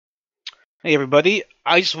Hey everybody,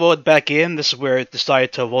 I just loaded back in. This is where it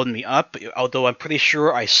decided to load me up, although I'm pretty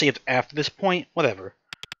sure I saved after this point. Whatever.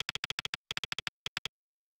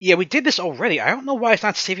 Yeah, we did this already. I don't know why it's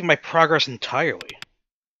not saving my progress entirely.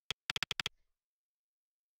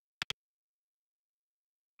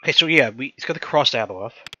 Okay, so yeah, it's got to cross that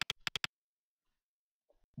off.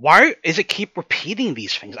 Why does it keep repeating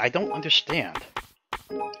these things? I don't understand.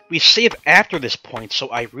 We saved after this point, so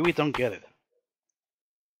I really don't get it.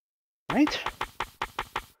 Right?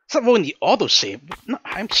 It's not rolling the autosave. No,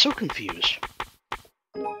 I'm so confused.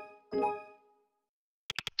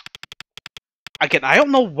 Again, I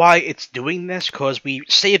don't know why it's doing this, because we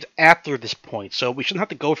saved after this point, so we shouldn't have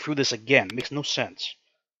to go through this again. It makes no sense.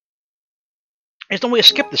 There's no way to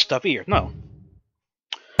skip this stuff either. No.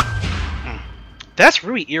 That's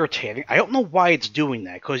really irritating. I don't know why it's doing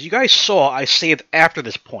that, because you guys saw I saved after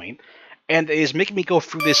this point, and it is making me go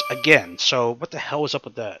through this again, so what the hell is up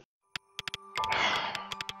with that?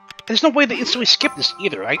 There's no way to instantly skip this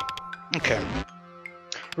either, right? Okay.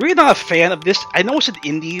 Really not a fan of this. I know it's an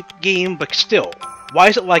indie game, but still, why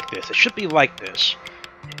is it like this? It should be like this.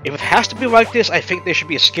 If it has to be like this, I think there should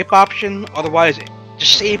be a skip option, otherwise,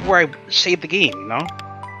 just save where I saved the game, you know?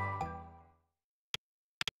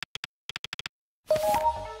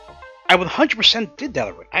 I 100% did that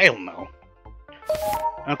already. I don't know.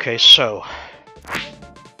 Okay, so...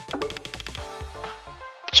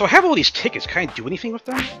 So I have all these tickets. Can I do anything with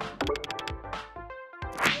them?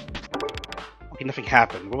 Okay, nothing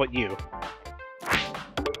happened. What about you?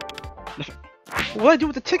 Nothing. What do I do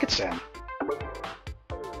with the tickets then?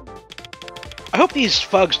 I hope these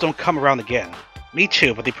thugs don't come around again. Me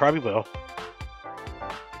too, but they probably will.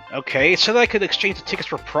 Okay, it said I could exchange the tickets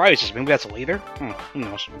for prizes. Maybe that's later? Who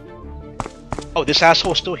knows? Oh, this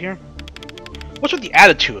asshole's still here? What's with the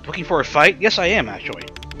attitude? Looking for a fight? Yes, I am, actually.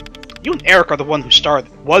 You and Eric are the ones who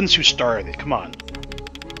started it. Come on.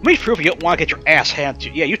 Let me prove you don't want to get your ass handed to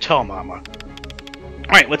you. Yeah, you tell Mama.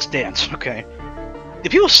 Alright, let's dance. Okay. Do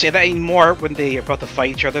people say that anymore when they're about to fight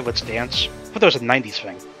each other? Let's dance? I thought that was a 90s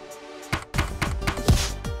thing.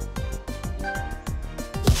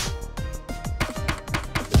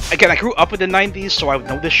 Again, I grew up in the 90s, so I would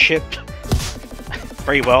know this shit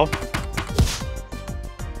very well.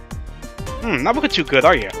 Not looking too good,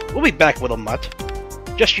 are you? We'll be back, little mutt.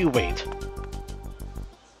 Just you wait.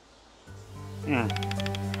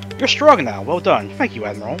 You're strong now. Well done. Thank you,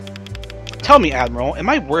 Admiral. Tell me, Admiral, am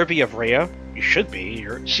I worthy of Rhea? You should be.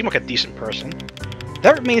 You seem like a decent person.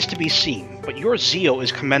 That remains to be seen, but your zeal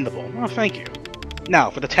is commendable. Oh, thank you.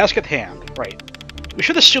 Now, for the task at hand. Right. We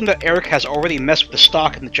should assume that Eric has already messed with the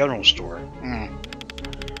stock in the general store.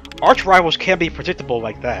 Arch rivals can't be predictable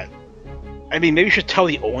like that. I mean, maybe you should tell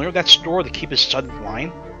the owner of that store to keep his son in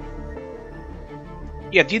line?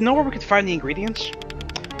 Yeah, do you know where we can find the ingredients?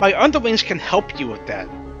 My underlings can help you with that.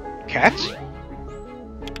 Cats?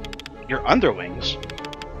 Your underlings?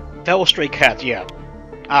 Fellow stray cats, yeah.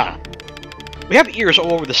 Ah. We have ears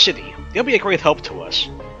all over the city. They'll be a great help to us.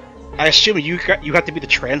 I assume you have to be the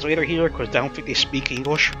translator here, because I don't think they speak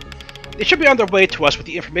English. They should be on their way to us with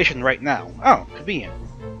the information right now. Oh, convenient.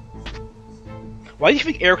 Why do you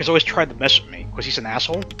think Eric has always tried to mess with me? Because he's an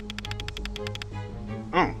asshole?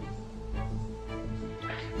 Oh.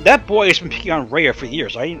 That boy has been picking on Rhea for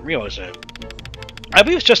years. I didn't realize it. I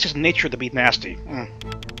believe it's just his nature to be nasty.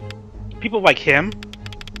 People like him?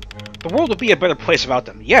 The world would be a better place without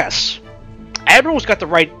them. Yes! Admiral's got the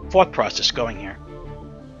right thought process going here.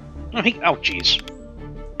 Oh, jeez.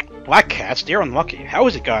 Black cats, they're unlucky. How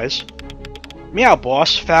is it, guys? Meow,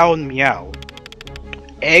 boss. Fowl and meow.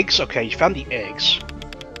 Eggs? Okay, you found the eggs.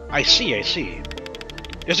 I see.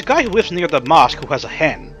 There's a guy who lives near the mosque who has a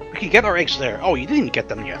hen. We can get our eggs there. Oh, you didn't get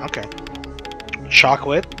them yet. Okay.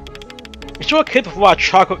 Chocolate. We saw a kid with a lot of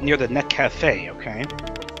chocolate near the net cafe. Okay.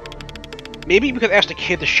 Maybe we could ask the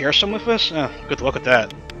kid to share some with us? Good luck with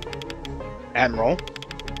that. Admiral.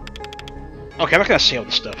 Okay, I'm not gonna say all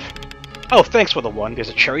this stuff. Oh, thanks, little one. There's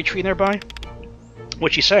a cherry tree nearby?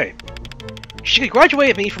 What'd she say? She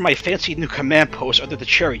congratulated me for my fancy new command post under the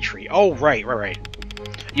cherry tree. Oh, right.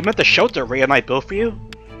 You meant the shelter Ray and I built for you?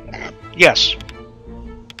 Yes.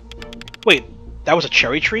 Wait, that was a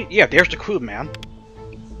cherry tree? Yeah, there's the clue, man.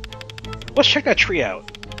 Let's check that tree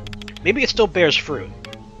out. Maybe it still bears fruit.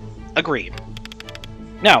 Agreed.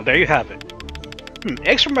 Now, there you have it.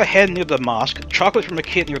 Eggs from a hen near the mosque, chocolate from a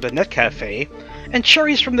kid near the net cafe, and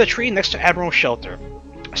cherries from the tree next to Admiral's shelter.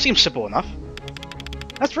 Seems simple enough.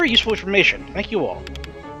 That's very useful information. Thank you all.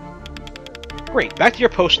 Great, back to your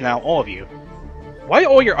post now, all of you. Why do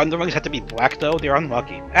all your underlings have to be black, though? They're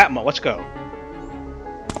unlucky. Atma, let's go.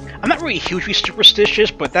 I'm not really hugely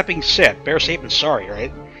superstitious, but that being said, better safe than sorry,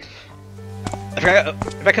 right?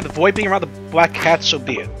 If I can avoid being around the black cat, so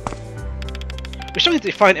be it. We still need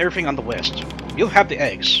to find everything on the list. You'll have the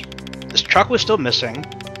eggs. This chocolate is still missing.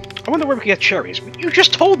 I wonder where we can get cherries. You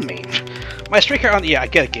just told me! My stray cat on... Yeah, I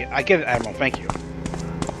get it, Admiral, thank you.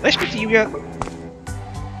 Did I speak to you yet?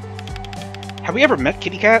 Have we ever met,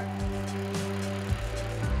 kitty cat?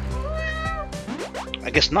 I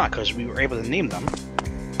guess not, because we were able to name them.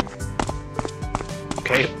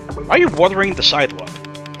 Okay, why are you watering the sidewalk?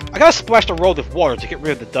 I gotta splash the road with water to get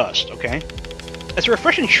rid of the dust, okay? It's a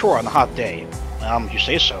refreshing chore on a hot day. You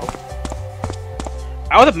say so.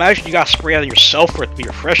 I would imagine you got spray out of yourself for it to be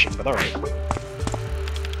refreshing, but alright.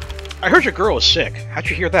 I heard your girl is sick. How'd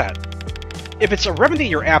you hear that? If it's a remedy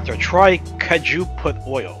you're after, try Kaju Put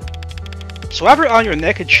Oil. Slap it on your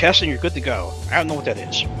neck and chest and you're good to go. I don't know what that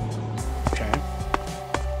is. Okay.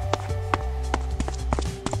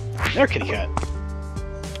 There, kitty cat.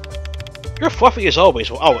 You're fluffy as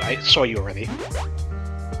always. Well, oh, I saw you already.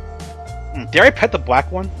 Dare I pet the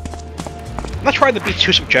black one? I'm not trying to be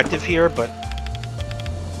too subjective here, but...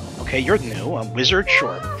 Okay, you're new. A wizard?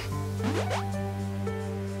 Sure.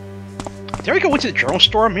 Dare I go into the journal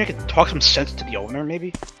store? Maybe I can talk some sense to the owner,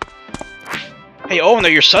 maybe? Hey, owner,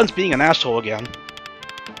 your son's being an asshole again.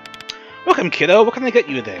 Welcome, kiddo. What can I get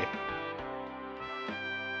you today?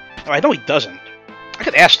 Oh, I know he doesn't. I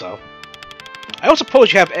could ask, though. I don't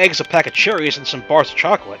suppose you have eggs, a pack of cherries, and some bars of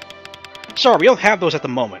chocolate. Sorry, we don't have those at the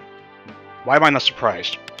moment. Why am I not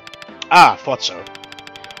surprised? Ah, thought so.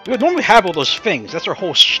 We would normally have all those things, that's our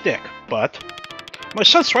whole shtick, but... My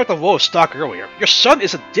son struck the low of stock earlier. Your son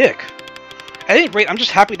is a dick! At any rate, I'm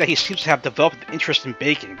just happy that he seems to have developed an interest in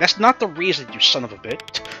baking. That's not the reason, you son of a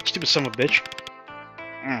bitch. Stupid son of a bitch.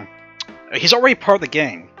 He's already part of the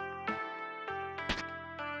gang.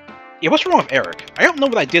 Yeah, what's wrong with Eric? I don't know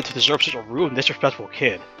what I did to deserve such a rude and disrespectful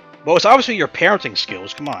kid. Well, it's obviously your parenting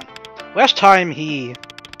skills, come on. Last time he's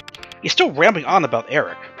still rambling on about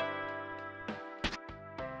Eric.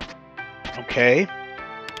 Okay.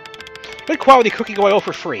 Good quality cooking oil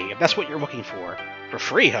for free, if that's what you're looking for. For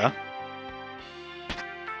free, huh?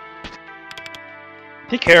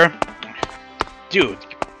 Take care. Dude.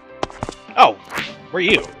 Oh, where are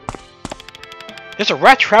you? There's a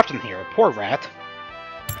rat trapped in here, poor rat.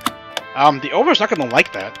 The owner's not gonna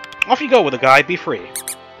like that. Off you go with a guy, be free.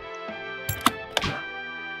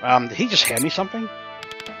 Did he just hand me something?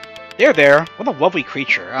 There. What a lovely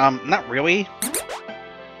creature. Not really.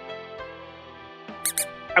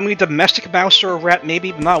 I mean, a domestic mouse or a rat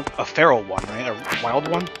maybe, but not a feral one, right? A wild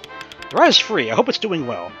one? The rat is free. I hope it's doing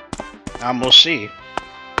well. We'll see.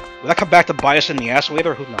 Will that come back to bite us in the ass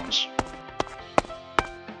later? Who knows?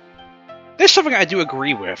 There's something I do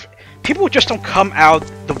agree with. People just don't come out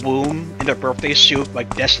the womb in their birthday suit,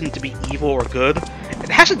 like, destined to be evil or good. It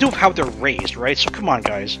has to do with how they're raised, right? So come on,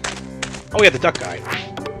 guys. Oh yeah, the duck guy.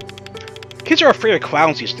 Kids are afraid of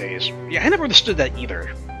clowns these days. Yeah, I never understood that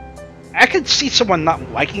either. I could see someone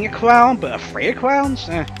not liking a clown, but afraid of clowns?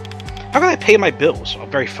 How can I pay my bills? Oh,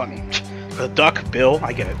 very funny. The duck, bill,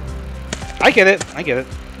 I get it. I get it.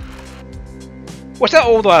 What's that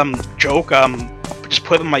old, joke, just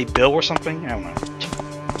put it on my bill or something? I don't know.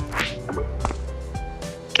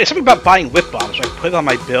 It's something about buying lip balms, so I put it on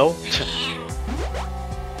my bill.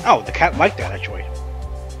 Oh, the cat liked that, actually.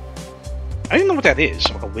 I don't know what that is.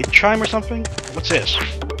 Like a wind chime or something? What's this?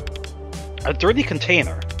 A dirty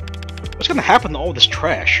container. What's gonna happen to all this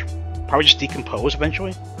trash? Probably just decompose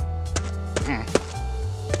eventually?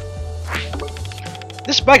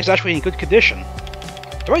 This bag is actually in good condition.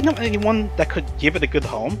 Do I know anyone that could give it a good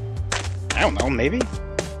home? I don't know, maybe?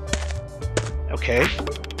 Okay.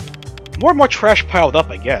 More and more trash piled up,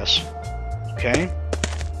 I guess. Okay.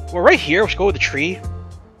 Well, right here, let's go with the tree.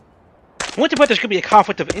 I wonder if there's gonna be a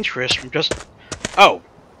conflict of interest from just... Oh.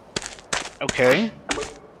 Okay.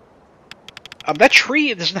 That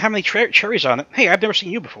tree doesn't have any cherries on it. Hey, I've never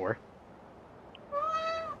seen you before.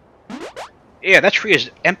 Yeah, that tree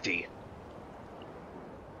is empty.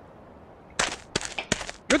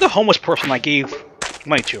 You're the homeless person I gave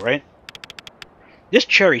money to, right? This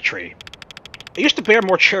cherry tree. It used to bear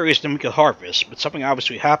more cherries than we could harvest, but something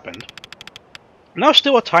obviously happened. I'm now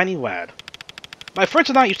still a tiny lad. My friends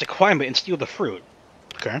and I used to climb it and steal the fruit.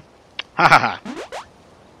 Okay. Ha ha ha.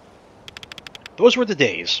 Those were the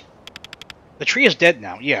days. The tree is dead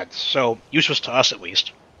now, yeah, so useless to us at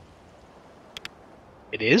least.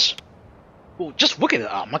 It is? Well, just look at it,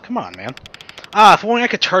 Atma, come on, man. Ah, if only I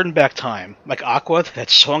could turn back time. Like Aqua, that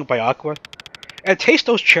song by Aqua. And taste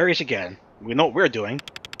those cherries again. We know what we're doing.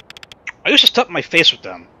 I used to stuff my face with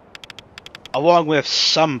them. Along with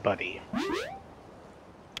somebody.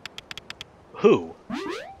 Who?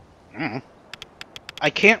 I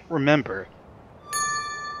can't remember.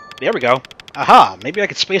 There we go. Aha! Maybe I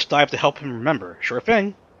could space dive to help him remember. Sure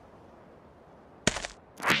thing.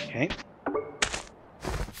 Okay.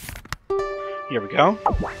 Here we go.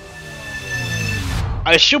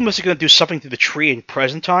 I assume this is going to do something to the tree in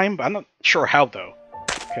present time, but I'm not sure how, though.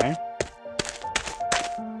 Okay.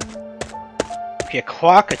 Okay, a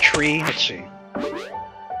clock, a tree, let's see.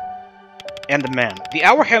 And the man. The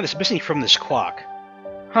hour hand is missing from this clock.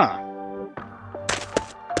 Huh.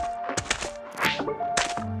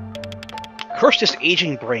 Curse this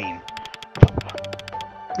aging brain.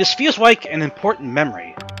 This feels like an important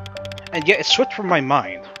memory, and yet it slipped from my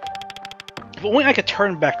mind. If only I could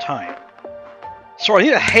turn back time. So I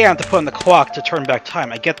need a hand to put on the clock to turn back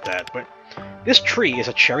time, I get that, but this tree is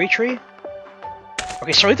a cherry tree?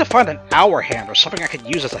 Okay, so I need to find an hour hand or something I could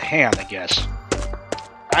use as a hand, I guess.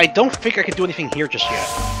 I don't think I can do anything here just yet.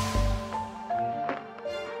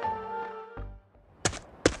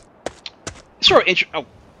 It's sort of oh.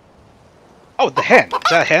 Oh, the hen. Is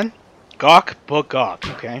that a hen? Gawk, bug, gawk.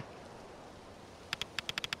 Okay.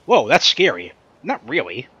 Whoa, that's scary. Not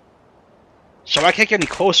really. So I can't get any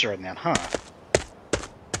closer than that, huh?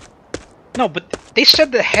 No, but they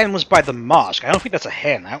said the hen was by the mosque. I don't think that's a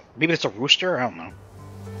hen. Maybe it's a rooster? I don't know.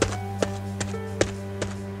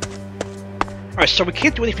 Alright, so we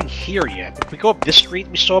can't do anything here yet. Can we go up this street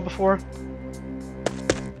we saw before?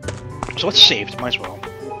 So let's save. Might as well.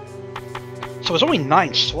 So there's only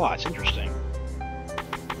 9 slots. Interesting.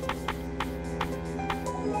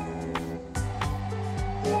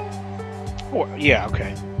 Oh, yeah,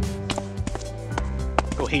 okay.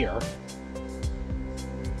 Go here.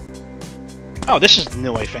 Oh, this is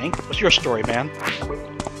new, I think. What's your story, man?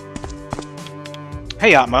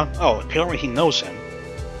 Hey, Atma. Oh, apparently he knows him.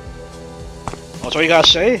 Oh, that's all you gotta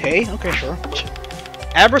say? Hey? Okay, sure.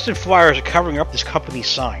 Adverts and flyers are covering up this company's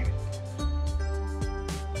sign.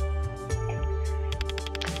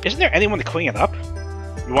 Isn't there anyone to clean it up?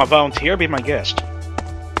 You want to volunteer? Be my guest.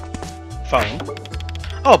 Phone.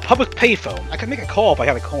 Oh, public payphone. I could make a call if I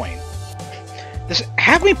had a coin.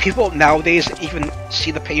 How many people nowadays even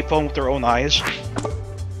see the payphone with their own eyes?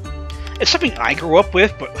 It's something I grew up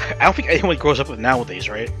with, but I don't think anyone grows up with nowadays,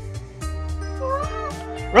 right?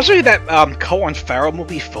 Especially that Colin Farrell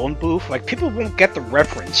movie, Phone Booth, like, people won't get the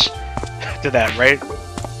reference to that, right?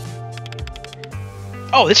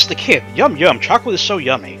 Oh, this is the kid. Yum yum, chocolate is so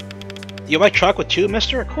yummy. Do you like chocolate too,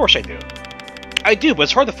 mister? Of course I do. I do, but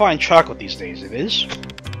it's hard to find chocolate these days, it is.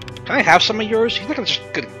 Can I have some of yours? He's not just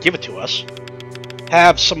gonna give it to us.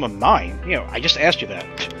 Have some of mine? You know, I just asked you that.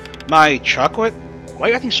 My chocolate? Why are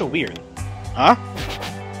you acting so weird? Huh?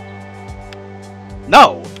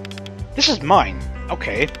 No! This is mine.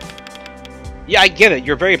 Okay. Yeah, I get it.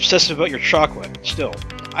 You're very obsessive about your chocolate. Still.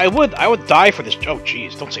 I would die for this. Oh,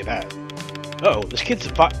 jeez. Don't say that. Uh-oh. This kid's...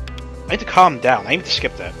 I need to calm down. I need to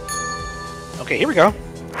skip that. Okay, here we go.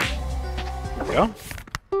 Here we go.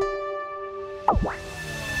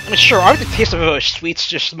 I mean, sure, I like the taste of sweets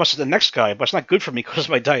just as much as the next guy, but it's not good for me because of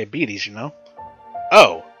my diabetes, you know?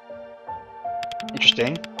 Oh.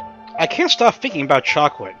 Interesting. I can't stop thinking about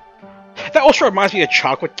chocolate. That also reminds me of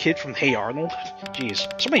Chocolate Kid from Hey Arnold.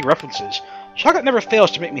 Jeez, so many references. Chocolate never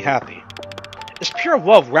fails to make me happy. It's pure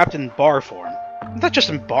love wrapped in bar form. Not just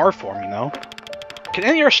in bar form, you know? Can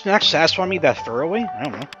any of your snacks satisfy me that thoroughly? I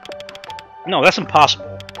don't know. No, that's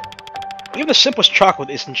impossible. Even the simplest chocolate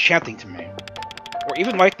is enchanting to me. Or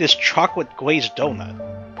even like this chocolate glazed donut.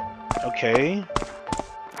 Okay.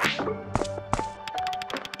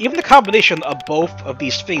 Even the combination of both of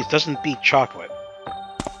these things doesn't beat chocolate.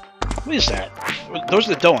 What is that? Those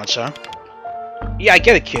are the donuts, huh? Yeah, I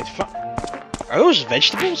get it, kid. Are those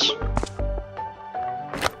vegetables?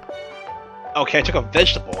 Okay, I took a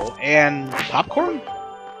vegetable. And popcorn?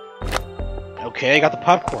 Okay, I got the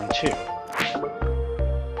popcorn, too.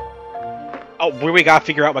 Oh, we gotta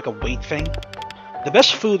figure out, like, a weight thing? The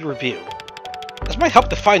best food review. This might help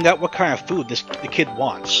to find out what kind of food the kid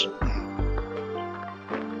wants.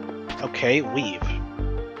 Okay, leave.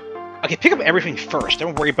 Okay, pick up everything first.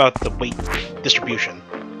 Don't worry about the weight distribution.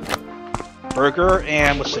 Burger,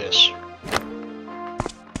 and what's this?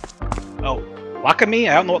 Oh, wakame?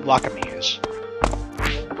 I don't know what wakame is.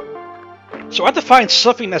 So I have to find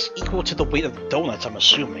something that's equal to the weight of the donuts, I'm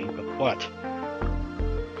assuming. But what?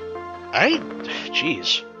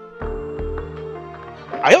 Jeez.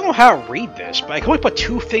 I don't know how to read this, but I can only put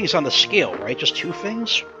 2 things on the scale, right? Just 2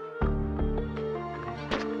 things?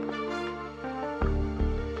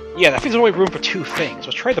 Yeah, I think there's only room for 2 things.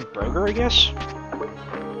 Let's try the burger, I guess?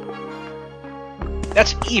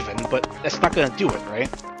 That's even, but that's not gonna do it, right?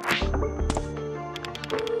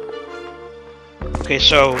 Okay,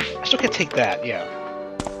 so I still can take that, yeah.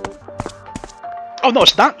 Oh no,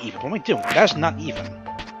 it's not even. What am I doing? That's not even.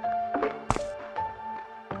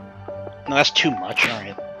 No, that's too much.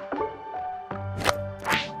 Alright.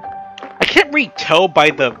 I can't really tell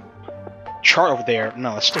by the chart over there.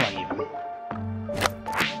 No, it's still not even.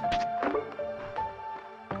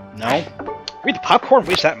 No? Read the popcorn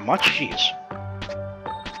weighs that much? Jeez.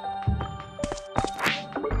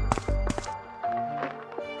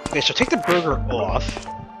 Okay, so take the burger off.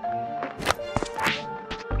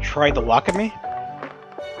 Try the wakame.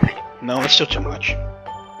 No, that's still too much.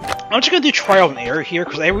 I'm just gonna do trial and error here,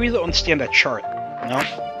 because I really don't understand that chart. No?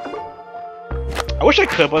 I wish I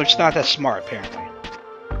could, but I'm just not that smart, apparently.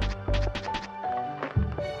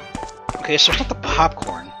 Okay, so it's not the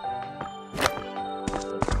popcorn.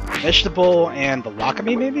 Vegetable and the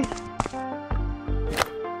wakame, maybe?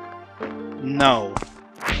 No.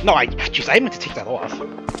 No, jeez, I meant to take that off.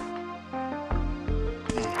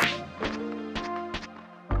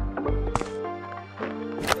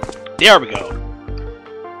 There we go.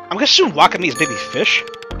 I'm gonna assume wakame is baby fish.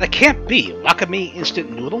 That can't be. Wakame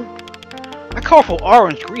instant noodle? That colorful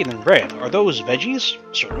orange, green, and red. Are those veggies?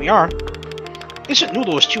 Certainly are. Instant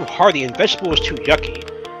noodle is too hearty and vegetable is too yucky.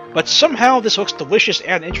 But somehow this looks delicious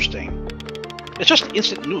and interesting. It's just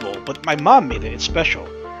instant noodle, but my mom made it. It's special.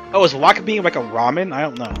 Oh, is wakame like a ramen? I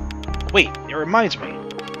don't know. Wait, it reminds me.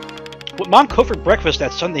 What Mom cooked for breakfast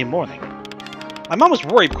that Sunday morning. My mom was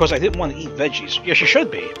worried because I didn't want to eat veggies. Yeah, she should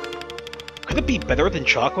be. Could it be better than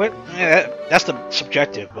chocolate? That's the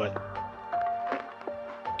subjective, but...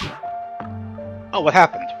 Oh, what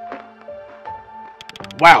happened?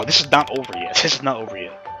 Wow, this is not over yet. This is not over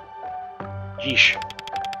yet. Yeesh.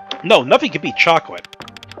 No, nothing can beat chocolate.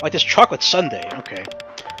 Like this chocolate sundae. Okay.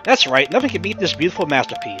 That's right, nothing can beat this beautiful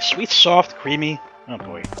masterpiece. Sweet, soft, creamy... Oh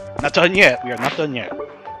boy. Not done yet. We are not done yet.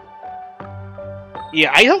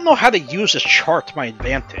 Yeah, I don't know how to use this chart to my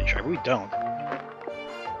advantage. I really don't.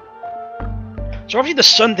 So obviously the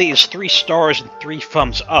sundae is 3 stars and 3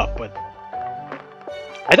 thumbs up, but...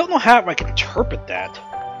 I don't know how I can interpret that.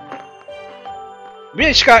 Maybe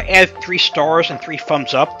I just gotta add 3 stars and 3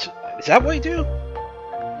 thumbs up to... Is that what I do?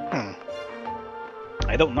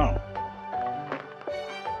 I don't know.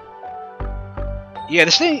 Yeah,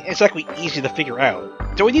 this thing is exactly easy to figure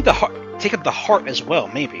out. Do we need to take up the heart as well,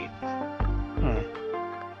 maybe?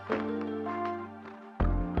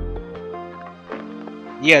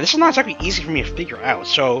 Yeah, this is not exactly easy for me to figure out.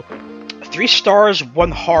 So, 3 stars,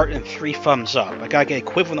 1 heart, and 3 thumbs up. I gotta get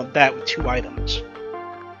equivalent of that with 2 items.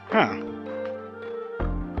 Huh.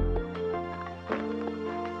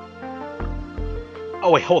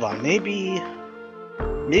 Oh wait, hold on. Maybe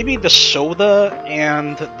the soda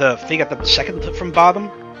and the thing at the second from bottom,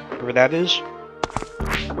 wherever that is.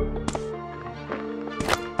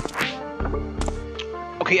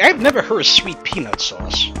 Okay, I've never heard of sweet peanut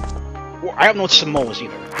sauce. Or I don't know what Samoa is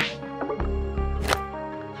either.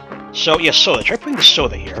 So yeah, soda. Try putting the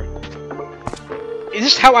soda here. Is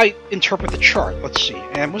this how I interpret the chart? Let's see.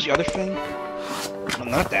 And what's the other thing? No,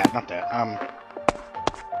 not that. Not that.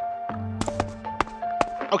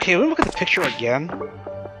 Okay, let me look at the picture again.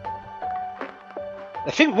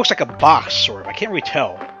 I think it looks like a box, sort of. I can't really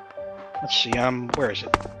tell. Let's see, where is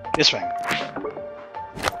it? This thing.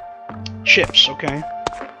 Chips, okay.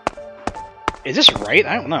 Is this right?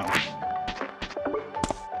 I don't know.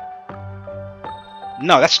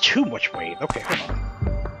 No, that's too much weight. Okay, hold on.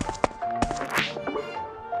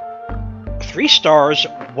 3 stars,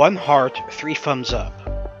 1 heart, 3 thumbs up.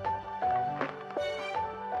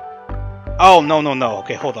 Oh, no.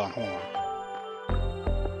 Okay, hold on.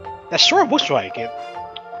 That sort of looks like it.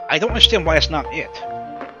 I don't understand why that's not it.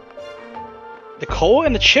 The cola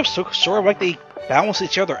and the chips look sort of like they balance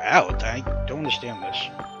each other out. I don't understand this.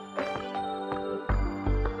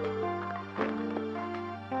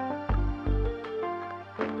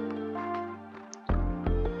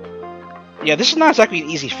 Yeah, this is not exactly an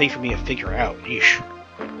easy thing for me to figure out. Yeesh.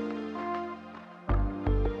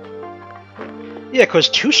 Yeah, because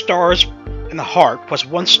 2 stars and a heart plus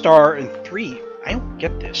 1 star and 3. I don't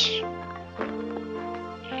get this.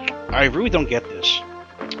 I really don't get this.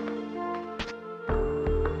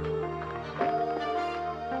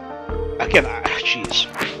 Again, jeez.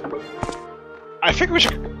 I figure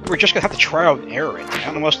we're just gonna have to try out and error it. I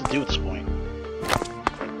don't know what else to do at this point.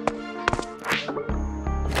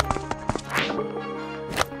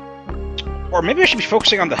 Or maybe I should be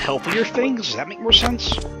focusing on the healthier things? Does that make more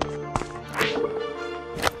sense?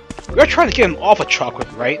 We are trying to get him off of chocolate,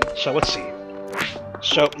 right? So let's see.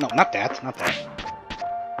 So, no, not that.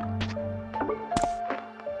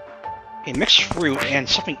 Okay, mixed fruit and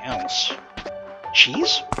something else.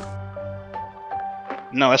 Cheese?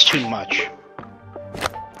 No, that's too much.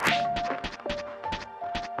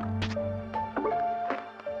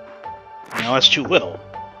 No, that's too little.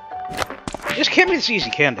 This can't be this easy,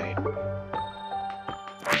 can they?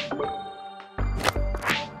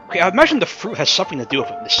 Okay, I imagine the fruit has something to do with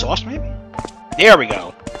it. The sauce, maybe? There we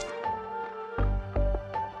go.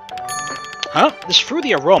 Huh? This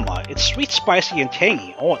fruity aroma. It's sweet, spicy, and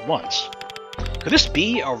tangy all at once. Could this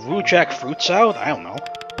be a rujak fruit salad? I don't know.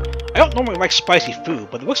 I don't normally like spicy food,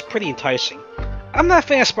 but it looks pretty enticing. I'm not a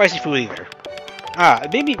fan of spicy food either. Ah,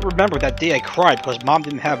 it made me remember that day I cried because Mom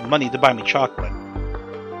didn't have money to buy me chocolate.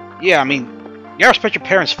 Yeah, I mean, you gotta respect your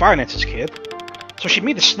parents' finances, kid. So she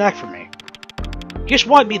made a snack for me. She just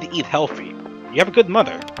wanted me to eat healthy. You have a good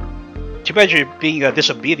mother. Too bad you're being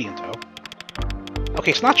disobedient, though.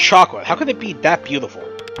 Okay, it's not chocolate. How could it be that beautiful?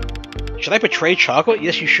 Should I betray chocolate?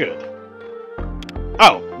 Yes, you should.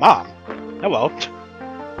 Oh, Mom. Hello.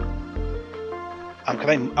 Can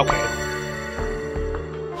I... Okay.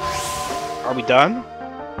 Are we done?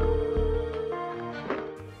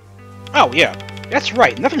 Oh, yeah. That's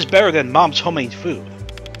right. Nothing's better than Mom's homemade food.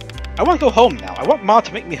 I want to go home now. I want Mom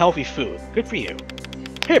to make me healthy food. Good for you.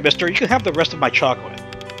 Here, mister, you can have the rest of my chocolate.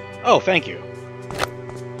 Oh, thank you.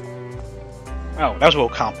 Oh, that was a little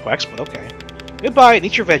complex, but okay. Goodbye, and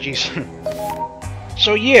eat your veggies.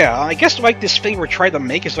 So yeah, I guess like this thing we're trying to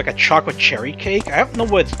make is like a chocolate cherry cake. I don't know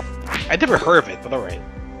what... I never heard of it, but alright.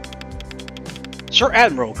 Sir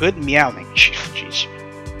Admiral, good meowing. Jeez.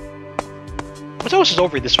 What else is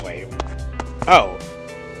over this way? Oh.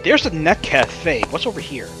 There's the Net Cafe. What's over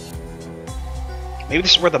here? Maybe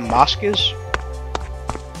this is where the mosque is?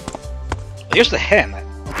 There's the hen.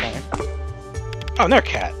 Okay. Oh, another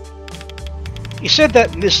cat. He said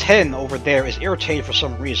that this hen over there is irritated for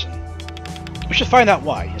some reason. We should find out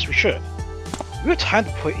why. Yes, we should. We have time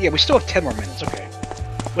to put... Yeah, we still have 10 more minutes. Okay.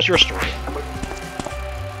 What's your story?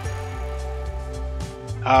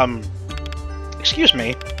 Excuse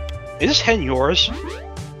me. Is this hen yours?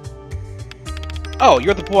 Oh,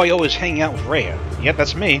 you're the boy always hanging out with Rhea. Yep,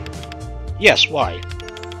 that's me. Yes, why?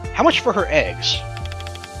 How much for her eggs?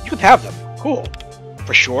 You can have them. Cool.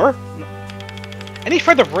 For sure? Any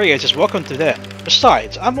friend of Rhea's is welcome to them.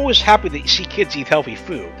 Besides, I'm always happy to see kids eat healthy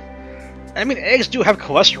food. I mean, eggs do have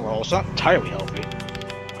cholesterol, it's not entirely healthy.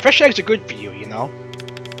 Fresh eggs are good for you, you know?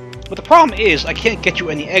 But the problem is, I can't get you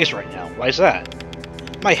any eggs right now. Why is that?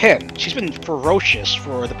 My hen, she's been ferocious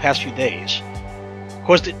for the past few days. Of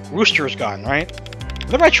course, the rooster is gone, right?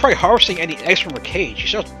 Whenever I try harvesting any eggs from her cage, she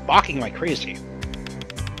starts barking like crazy.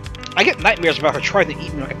 I get nightmares about her trying to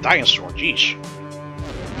eat me like a dinosaur, jeez.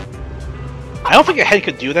 I don't think a hen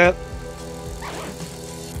could do that.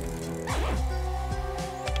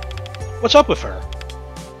 What's up with her?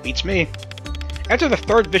 Beats me. After the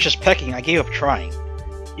third vicious pecking, I gave up trying.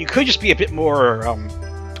 You could just be a bit more,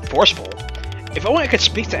 forceful. If only I could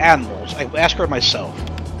speak to animals, I would ask her myself.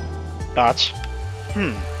 Thoughts?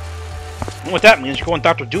 And what that means, you're going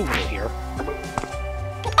Dr. Doolittle here.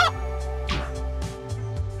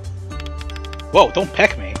 Whoa, don't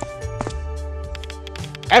peck me.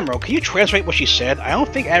 Admiral, can you translate what she said? I don't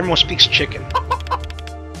think Admiral speaks chicken.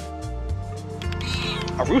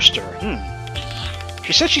 A rooster?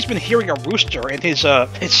 She said she's been hearing a rooster and his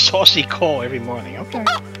saucy call every morning. Okay.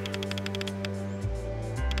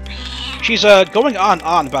 She's going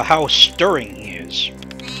on about how stirring he is.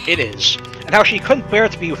 It is. And how she couldn't bear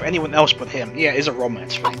to be with anyone else but him. Yeah, it's a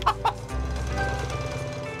romance thing.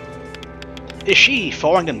 Is she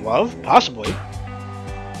falling in love? Possibly.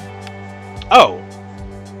 Oh.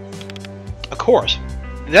 Of course.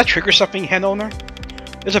 Did that trigger something, hen owner?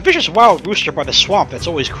 There's a vicious wild rooster by the swamp that's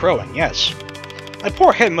always crowing, yes. My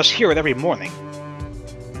poor hen must hear it every morning.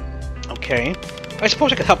 Okay. I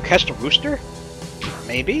suppose I could help catch the rooster?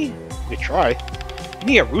 Maybe? We could try. You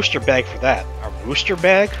need a rooster bag for that. A rooster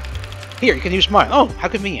bag? Here, you can use mine. Oh, how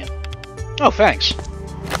convenient. Oh, thanks.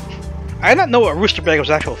 I did not know a rooster bag was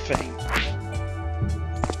an actual thing.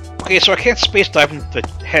 Okay, so I can't space dive into the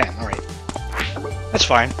hen. Alright. That's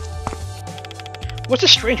fine. What's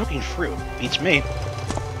this strange looking fruit? Beats me.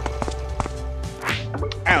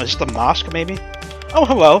 I don't know, is this the mosque, maybe? Oh,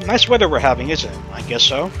 hello. Nice weather we're having, isn't it? I guess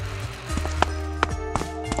so.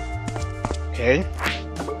 Okay.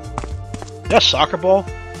 Is that a soccer ball?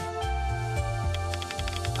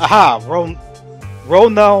 Aha!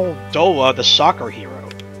 Ronaldoa, the soccer hero.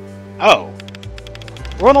 Oh.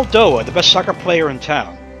 Ronaldoa, the best soccer player in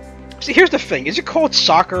town. See, here's the thing. Is it called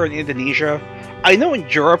soccer in Indonesia? I know in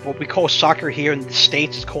Europe what we call soccer here in the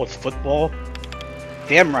States is called football.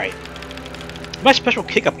 Damn right. My special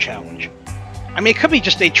kick-up challenge. I mean, it could be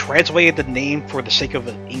just they translated the name for the sake of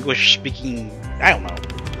an English-speaking... I don't know.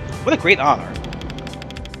 What a great honor.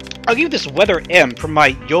 I'll give this letter M from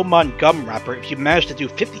my Yoman gum wrapper if you manage to do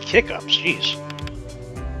 50 kick-ups. Jeez.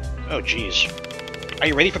 Oh, jeez. Are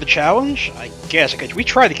you ready for the challenge? I guess. I could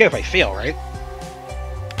retry it again if I fail, right?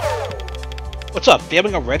 What's up?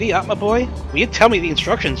 Failing already, Atma boy? Well, you didn't tell me the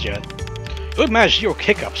instructions yet. You would manage 0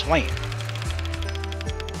 hiccups, lame.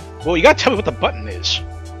 Well, you gotta tell me what the button is.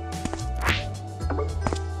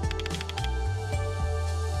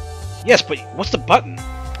 Yes, but what's the button?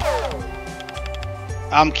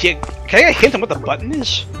 Can I get a hint on what the button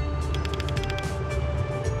is?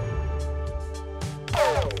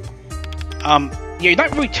 Yeah, you're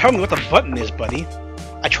not really telling me what the button is, buddy.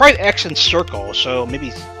 I tried X and circle, so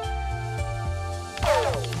maybe...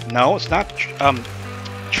 No, it's not,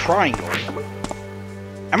 triangle.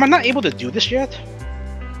 Am I not able to do this yet?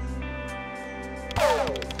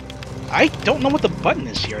 I don't know what the button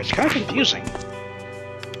is here. It's kind of confusing.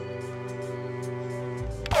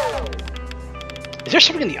 Is there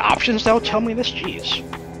something in the options that'll tell me this? Jeez.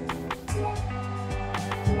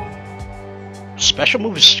 Special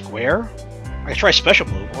move is square? I can try special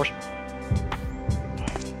move, or...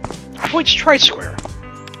 Oh, wait, just try square.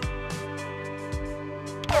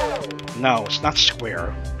 No, it's not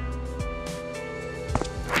square.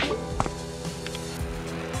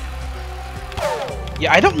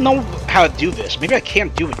 Yeah, I don't know how to do this. Maybe I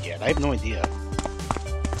can't do it yet. I have no idea.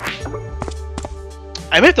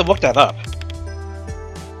 I may have to look that up.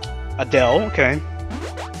 Adele, okay.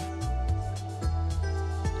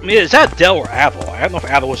 I mean, is that Adele or Avel? I don't know if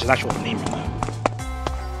Avel was an actual name or not.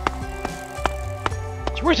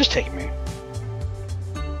 So where's this taking me?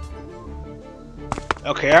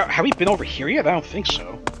 Okay, have we been over here yet? I don't think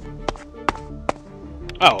so.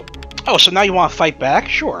 Oh, so now you want to fight back?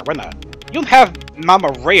 Sure, why not? You don't have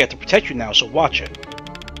Mama Rhea to protect you now, so watch it.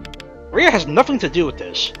 Rhea has nothing to do with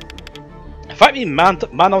this. Fight me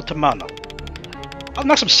mano to mano. I'll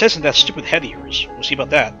knock some sense into that stupid head of yours. We'll see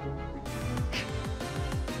about that.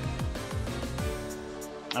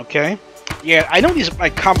 Okay. Yeah, I know these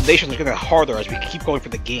combinations are gonna get harder as we keep going for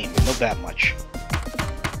the game. I know that much.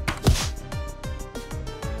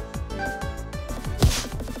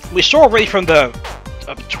 We saw already from the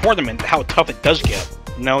tournament how tough it does get.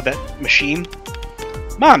 You know, that machine?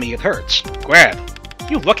 Mommy, it hurts. Grab.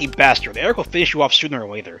 You lucky bastard. Eric will finish you off sooner or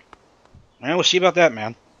later. And we'll see about that,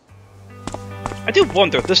 man. I do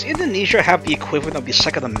wonder, does Indonesia have the equivalent of the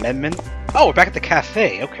Second Amendment? Oh, we're back at the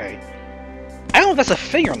cafe, okay. I don't know if that's a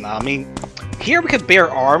thing or not. I mean, here we can bear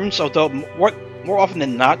arms, although more often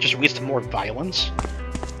than not just leads to more violence.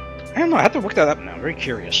 I don't know, I have to look that up now. I'm very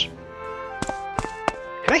curious.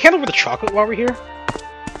 Can I hand over the chocolate while we're here?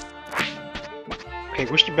 Okay,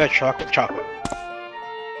 rooster bed chocolate.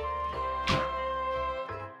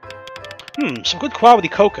 Some good quality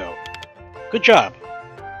cocoa. Good job.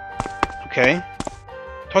 Okay.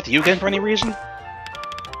 Talk to you again for any reason?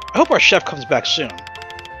 I hope our chef comes back soon.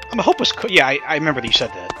 I'm a hopeless cook. Yeah, I remember that you said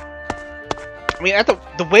that. I mean, at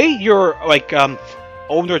the way your, like,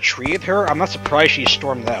 owner treated her, I'm not surprised she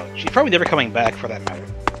stormed out. She's probably never coming back, for that matter.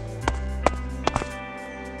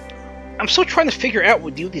 I'm still trying to figure out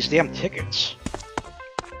what to do with these damn tickets.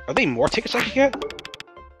 Are there more tickets I could get?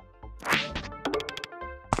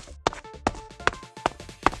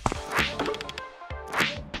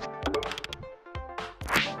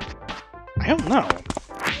 I don't know.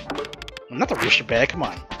 Not the rooster bag, come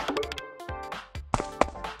on.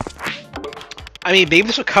 I mean, maybe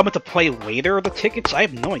this will come into play later, the tickets? I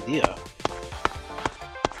have no idea.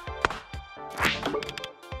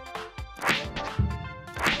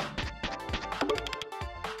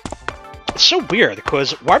 It's so weird,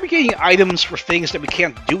 because why are we getting items for things that we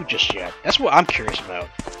can't do just yet? That's what I'm curious about.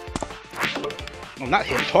 Well, not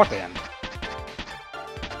him, talk to him.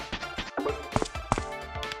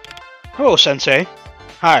 Hello, Sensei.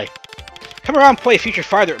 Hi. Come around and play Future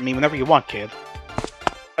Fighter with me whenever you want, kid.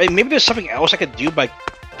 I mean, maybe there's something else I could do by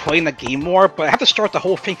playing the game more, but I have to start the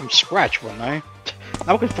whole thing from scratch, wouldn't I?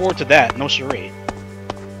 I'm looking forward to that, no siree.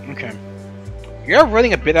 Okay. You're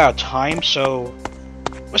running a bit out of time, so...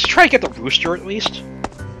 let's try to get the rooster, at least.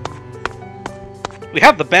 We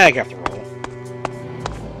have the bag, after all.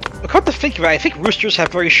 But come to think of it, I think roosters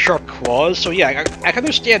have very sharp claws, so yeah, I can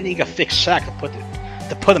understand needing a thick sack to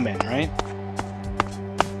put them in, right?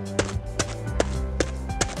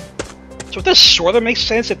 So it does sort of make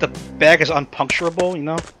sense if the bag is unpuncturable, you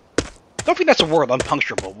know? Don't think that's a word,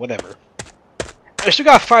 unpuncturable, whatever. I still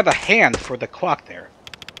gotta find a hand for the clock there.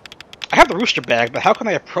 I have the rooster bag, but how can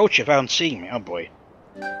I approach it without seeing me? Oh boy.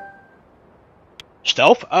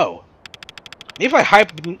 Stealth? Oh. Maybe if I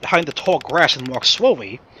hide behind the tall grass and walk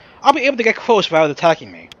slowly, I'll be able to get close without it attacking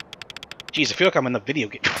me. Jeez, I feel like I'm in a video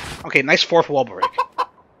game. Okay, nice fourth wall break.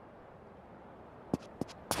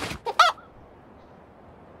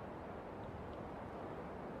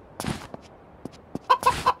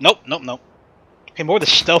 Nope, nope, nope. Okay, more of the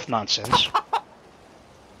stealth nonsense.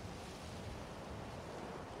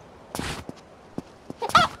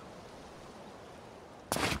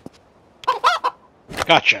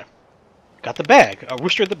 Gotcha. Got the bag. A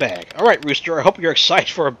rooster in the bag. Alright, Rooster, I hope you're excited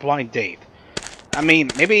for a blind date. I mean,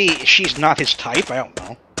 maybe she's not his type, I don't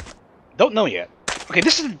know. Don't know yet. Okay,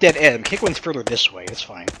 this is a dead end. Can't go any further this way, that's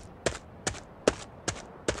fine.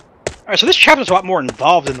 Alright, so this chapter's a lot more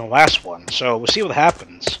involved than the last one, so we'll see what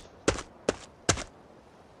happens.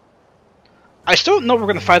 I still don't know if we're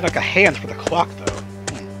gonna find, like, a hand for the clock, though.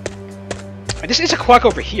 This is a clock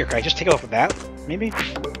over here. Can I just take it off of that? Maybe?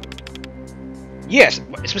 Yes,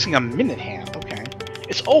 it's missing a minute hand. Okay.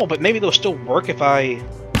 It's old, but maybe it'll still work if I...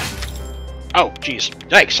 Oh, jeez.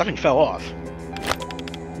 Yikes, something fell off.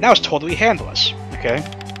 Now it's totally handless. Okay.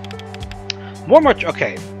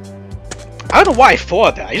 Okay. I don't know why I thought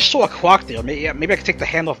of that. I just saw a clock there. Maybe I could take the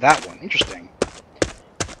hand off that one. Interesting.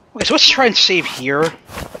 Okay, so let's try and save here.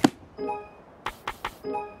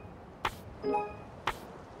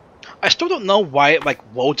 I still don't know why it, like,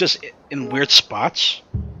 loads us in weird spots.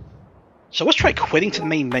 So let's try quitting to the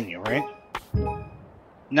main menu, right?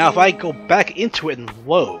 Now, if I go back into it and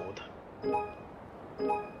load...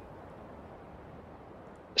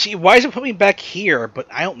 See, why is it putting me back here? But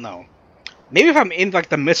I don't know. Maybe if I'm in, like,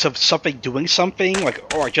 the midst of something doing something,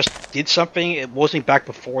 like, or I just did something, it loads me back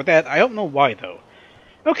before that. I don't know why, though.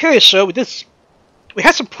 Okay, so we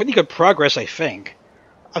had some pretty good progress, I think.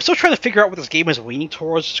 I'm still trying to figure out what this game is leaning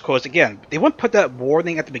towards, because, again, they wouldn't put that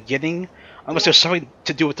warning at the beginning unless there's something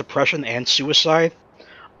to do with depression and suicide.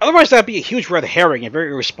 Otherwise, that'd be a huge red herring and very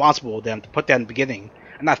irresponsible of them to put that in the beginning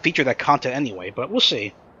and not feature that content anyway, but we'll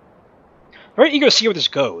see. Very eager to see where this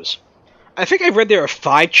goes. I think I've read there are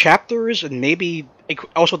 5 chapters, and maybe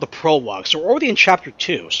also the prologue, so we're already in chapter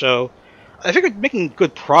 2, so I think we're making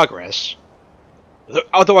good progress.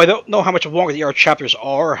 Although I don't know how much longer the other chapters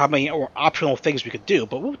are, or how many optional things we could do,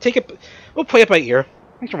 but we'll play it by ear.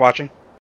 Thanks for watching.